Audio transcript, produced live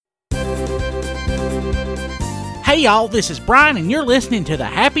Hey y'all, this is Brian, and you're listening to the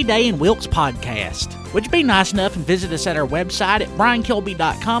Happy Day in Wilkes podcast. Would you be nice enough and visit us at our website at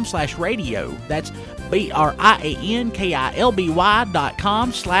briankilby.com/radio. That's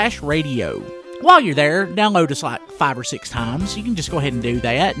BRIANKILBY.com/radio. While you're there, download us like 5 or 6 times. You can just go ahead and do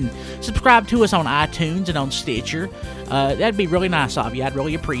that, and subscribe to us on iTunes and on Stitcher. That'd be really nice of you. I'd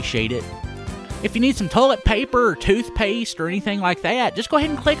really appreciate it. If you need some toilet paper or toothpaste or anything like that, just go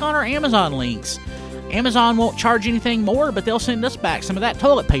ahead and click on our Amazon links. Amazon won't charge anything more, but they'll send us back some of that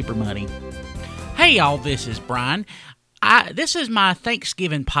toilet paper money. Hey y'all, this is Brian. This is my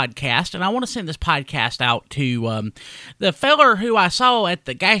Thanksgiving podcast, and I want to send this podcast out to the feller who I saw at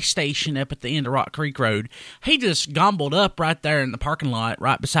the gas station up at the end of Rock Creek Road. He just gobbled up right there in the parking lot,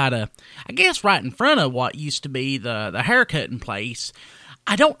 right beside right in front of what used to be the haircutting place.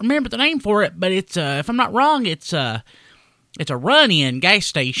 I don't remember the name for it, but it's if I'm not wrong, it's a run-in gas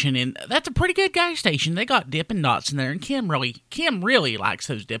station, and that's a pretty good gas station. They got Dippin' Dots in there, and Kim really likes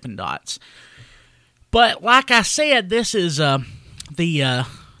those Dippin' Dots. But like I said, this is the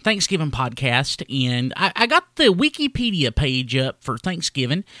Thanksgiving podcast, and I got the Wikipedia page up for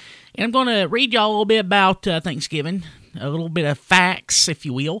Thanksgiving, and I'm going to read y'all a little bit about Thanksgiving, a little bit of facts, if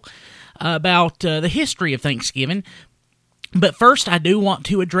you will, about the history of Thanksgiving. But first, I do want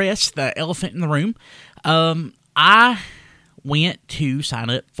to address the elephant in the room. I went to sign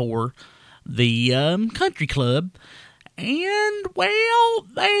up for the country club, and, well,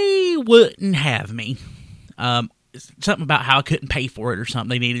 they wouldn't have me. Something about how I couldn't pay for it or something.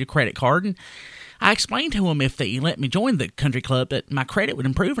 They needed a credit card, and I explained to them if they let me join the country club that my credit would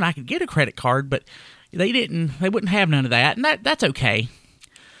improve and I could get a credit card, but they didn't. They wouldn't have none of that, and that's okay.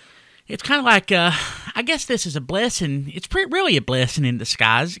 It's kind of like, I guess this is a blessing. It's really a blessing in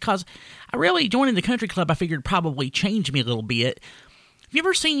disguise, because joining the country club, I figured probably changed me a little bit. Have you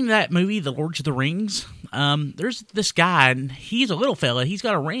ever seen that movie, The Lord of the Rings? There's this guy, and he's a little fella. He's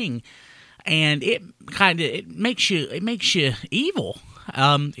got a ring, and it makes you evil.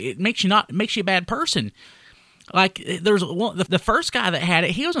 It makes you a bad person. Like, there's the first guy that had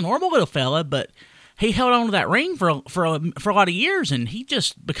it. He was a normal little fella, but he held on to that ring for a lot of years, and he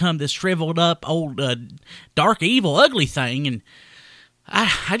just become this shriveled up, old, dark, evil, ugly thing. And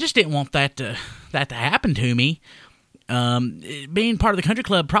I just didn't want that to happen to me. Being part of the country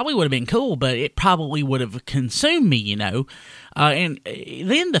club probably would have been cool, but it probably would have consumed me, you know. And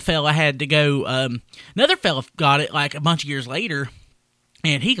then the fella had to go. Another fella got it like a bunch of years later,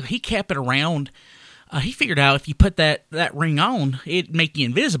 and he kept it around. He figured out if you put that ring on, it'd make you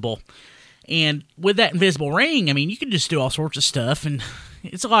invisible. And with that invisible ring, I mean, you can just do all sorts of stuff, and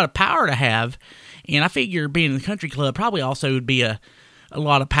it's a lot of power to have. And I figure being in the country club probably also would be a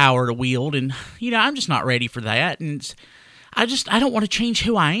lot of power to wield, and, you know, I'm just not ready for that, and I don't want to change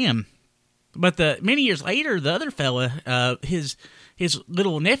who I am. But many years later, the other fella, his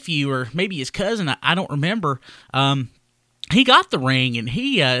little nephew, or maybe his cousin, I don't remember, he got the ring, and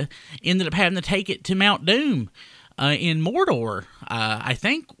he ended up having to take it to Mount Doom in Mordor, I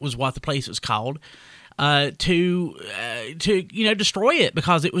think was what the place was called, to destroy it,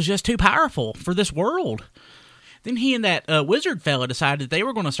 because it was just too powerful for this world. Then he and that wizard fella decided they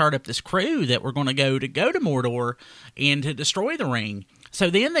were going to start up this crew that were going to go to Mordor and to destroy the ring. So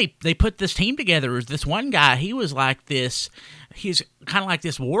then they put this team together. As this one guy, he was like this. He's kind of like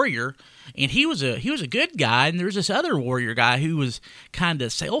this warrior, and he was a good guy. And there's this other warrior guy who was kind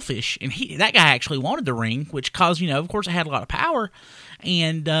of selfish, and that guy actually wanted the ring, which caused, of course, it had a lot of power.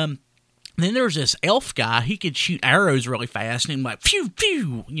 And then there was this elf guy. He could shoot arrows really fast, and like phew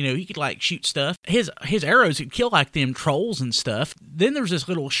phew, he could like shoot stuff. His arrows could kill like them trolls and stuff. Then there was this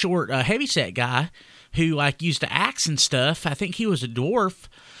little short heavyset guy who like used the axe and stuff. I think he was a dwarf.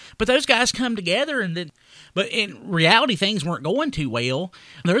 But those guys come together, but in reality, things weren't going too well.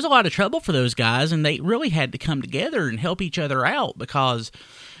 There was a lot of trouble for those guys, and they really had to come together and help each other out, because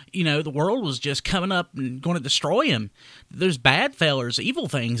the world was just coming up and going to destroy them. There's bad fellers, evil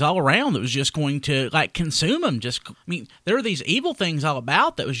things all around that was just going to, like, consume them. There were these evil things all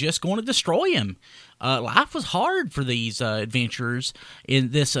about that was just going to destroy them. Life was hard for these adventurers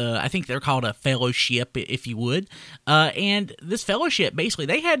in this, I think they're called a fellowship, if you would. And this fellowship, basically,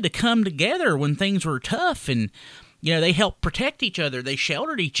 they had to come together when things were tough, and they helped protect each other. They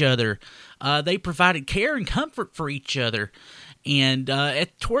sheltered each other. They provided care and comfort for each other. And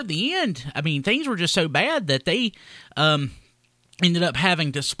toward the end, things were just so bad that they ended up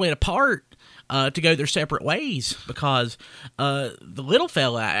having to split apart to go their separate ways, because the little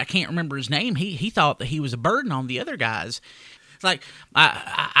fella, I can't remember his name, he thought that he was a burden on the other guys. It's like,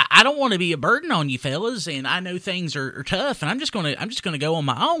 I don't want to be a burden on you fellas, and I know things are tough, and I'm just gonna go on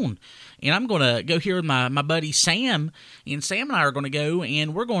my own, and I'm gonna go here with my buddy Sam, and Sam and I are gonna go,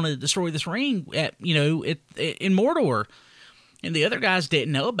 and we're gonna destroy this ring in Mordor. And the other guys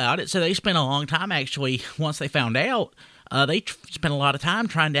didn't know about it, so they spent a long time actually. Once they found out, they spent a lot of time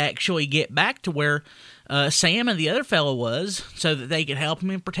trying to actually get back to where Sam and the other fellow was, so that they could help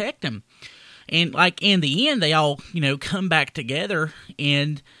him and protect him. And like in the end, they all come back together,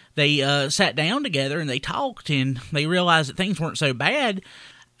 and they sat down together and they talked, and they realized that things weren't so bad.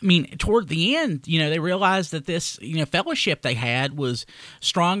 I mean, toward the end, they realized that this, fellowship they had was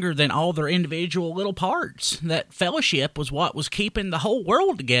stronger than all their individual little parts. That fellowship was what was keeping the whole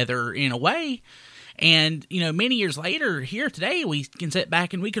world together in a way. And, many years later, here today, we can sit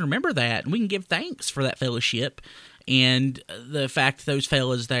back and we can remember that, and we can give thanks for that fellowship and the fact that those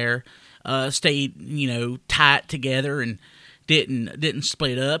fellas there stayed, tight together and didn't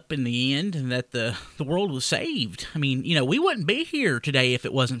split up in the end, and that the world was saved. I mean, we wouldn't be here today if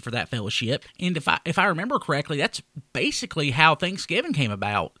it wasn't for that fellowship. And if I remember correctly, that's basically how Thanksgiving came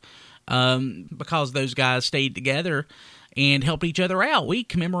about, because those guys stayed together and helped each other out. We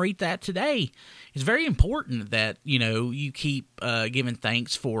commemorate that today. It's very important that you keep giving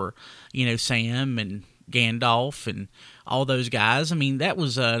thanks for Sam and Gandalf and all those guys. I mean, that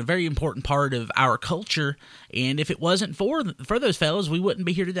was a very important part of our culture, and if it wasn't for those fellas, we wouldn't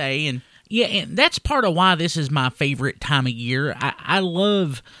be here today. And yeah, and that's part of why this is my favorite time of year. I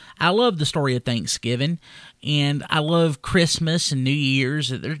love the story of Thanksgiving, and I love Christmas and New Year's.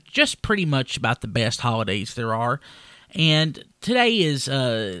 They're just pretty much about the best holidays there are. And today is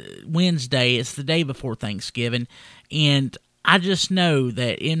Wednesday. It's the day before Thanksgiving, and I just know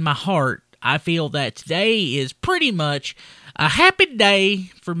that in my heart, I feel that today is pretty much a happy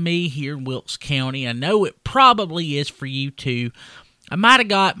day for me here in Wilkes County. I know it probably is for you too. I might have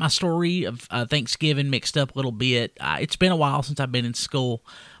got my story of Thanksgiving mixed up a little bit. It's been a while since I've been in school,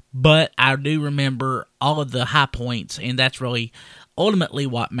 but I do remember all of the high points, and that's really ultimately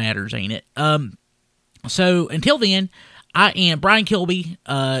what matters, ain't it? So until then, I am Brian Kilby.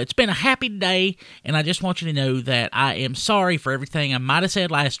 It's been a happy day, and I just want you to know that I am sorry for everything I might have said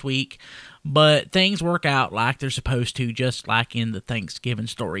last week, but things work out like they're supposed to, just like in the Thanksgiving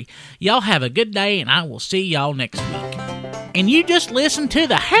story. Y'all have a good day, and I will see y'all next week. And you just listened to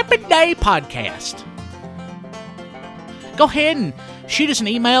the Happy Day Podcast. Go ahead and shoot us an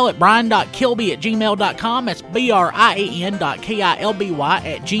email at brian.kilby@gmail.com. That's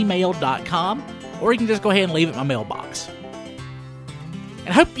brian.kilby@gmail.com. Or you can just go ahead and leave it in my mailbox. And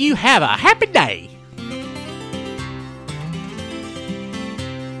I hope you have a happy day.